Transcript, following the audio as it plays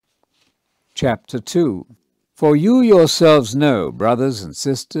chapter 2. For you yourselves know, brothers and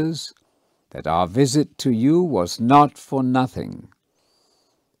sisters, that our visit to you was not for nothing.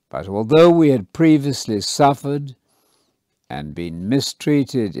 But although we had previously suffered and been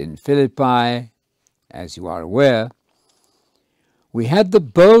mistreated in Philippi, as you are aware, we had the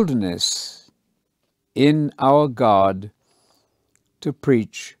boldness in our God to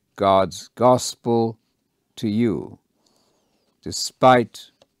preach God's gospel to you,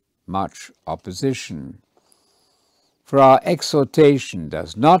 despite much opposition. For our exhortation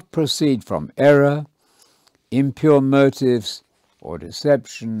does not proceed from error, impure motives, or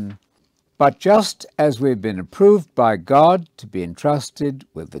deception, but just as we've been approved by God to be entrusted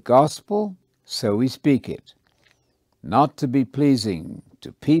with the gospel, so we speak it, not to be pleasing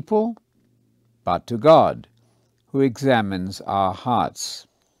to people, but to God, who examines our hearts.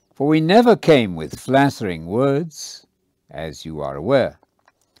 For we never came with flattering words, as you are aware,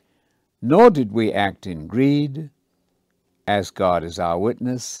 nor did we act in greed, as God is our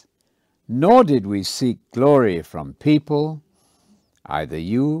witness, nor did we seek glory from people, either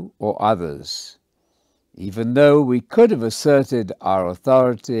you or others, even though we could have asserted our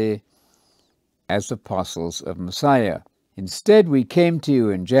authority as apostles of Messiah. Instead, we came to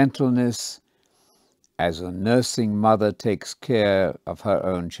you in gentleness, as a nursing mother takes care of her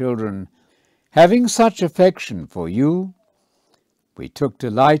own children. Having such affection for you, we took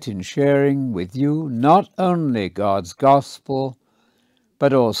delight in sharing with you not only God's gospel,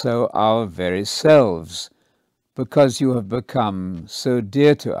 but also our very selves, because you have become so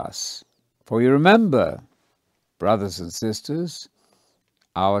dear to us. For you remember, brothers and sisters,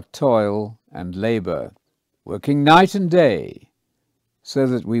 our toil and labor, working night and day, so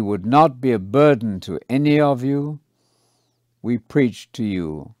that we would not be a burden to any of you. We preached to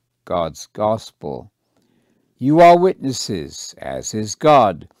you God's gospel. You are witnesses, as is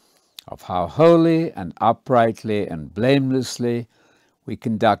God, of how holy and uprightly and blamelessly we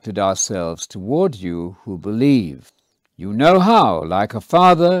conducted ourselves toward you who believe. You know how, like a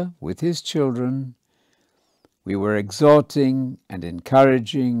father with his children, we were exhorting and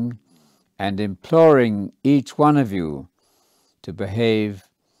encouraging and imploring each one of you to behave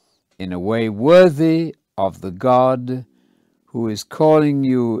in a way worthy of the God who is calling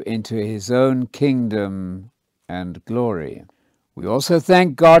you into his own kingdom and glory. We also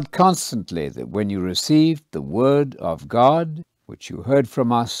thank God constantly that when you received the word of God, which you heard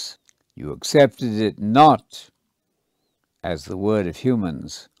from us, you accepted it not as the word of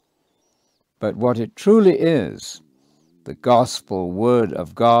humans, but what it truly is, the gospel word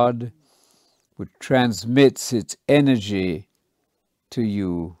of God, which transmits its energy to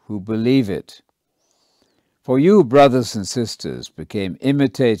you who believe it. For you, brothers and sisters, became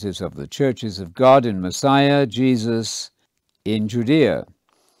imitators of the churches of God in Messiah Jesus in Judea,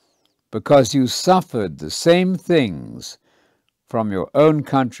 because you suffered the same things from your own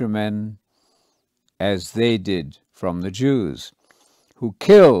countrymen as they did from the Jews, who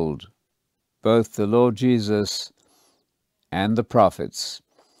killed both the Lord Jesus and the prophets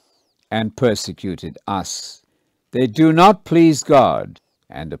and persecuted us. They do not please God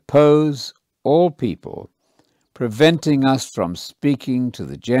and oppose all people, preventing us from speaking to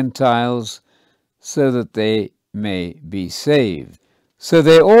the Gentiles so that they may be saved. So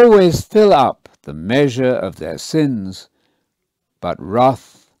they always fill up the measure of their sins, but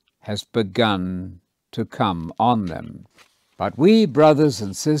wrath has begun to come on them. But we, brothers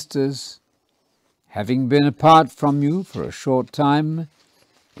and sisters, having been apart from you for a short time,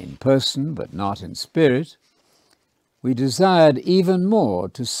 in person but not in spirit, we desired even more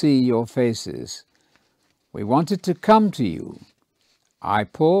to see your faces. We wanted to come to you. I,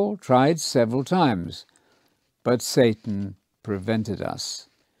 Paul, tried several times, but Satan prevented us.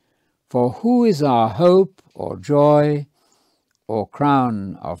 For who is our hope or joy or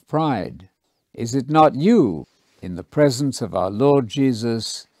crown of pride? Is it not you in the presence of our Lord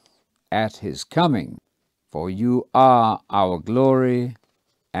Jesus at his coming? For you are our glory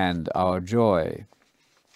and our joy.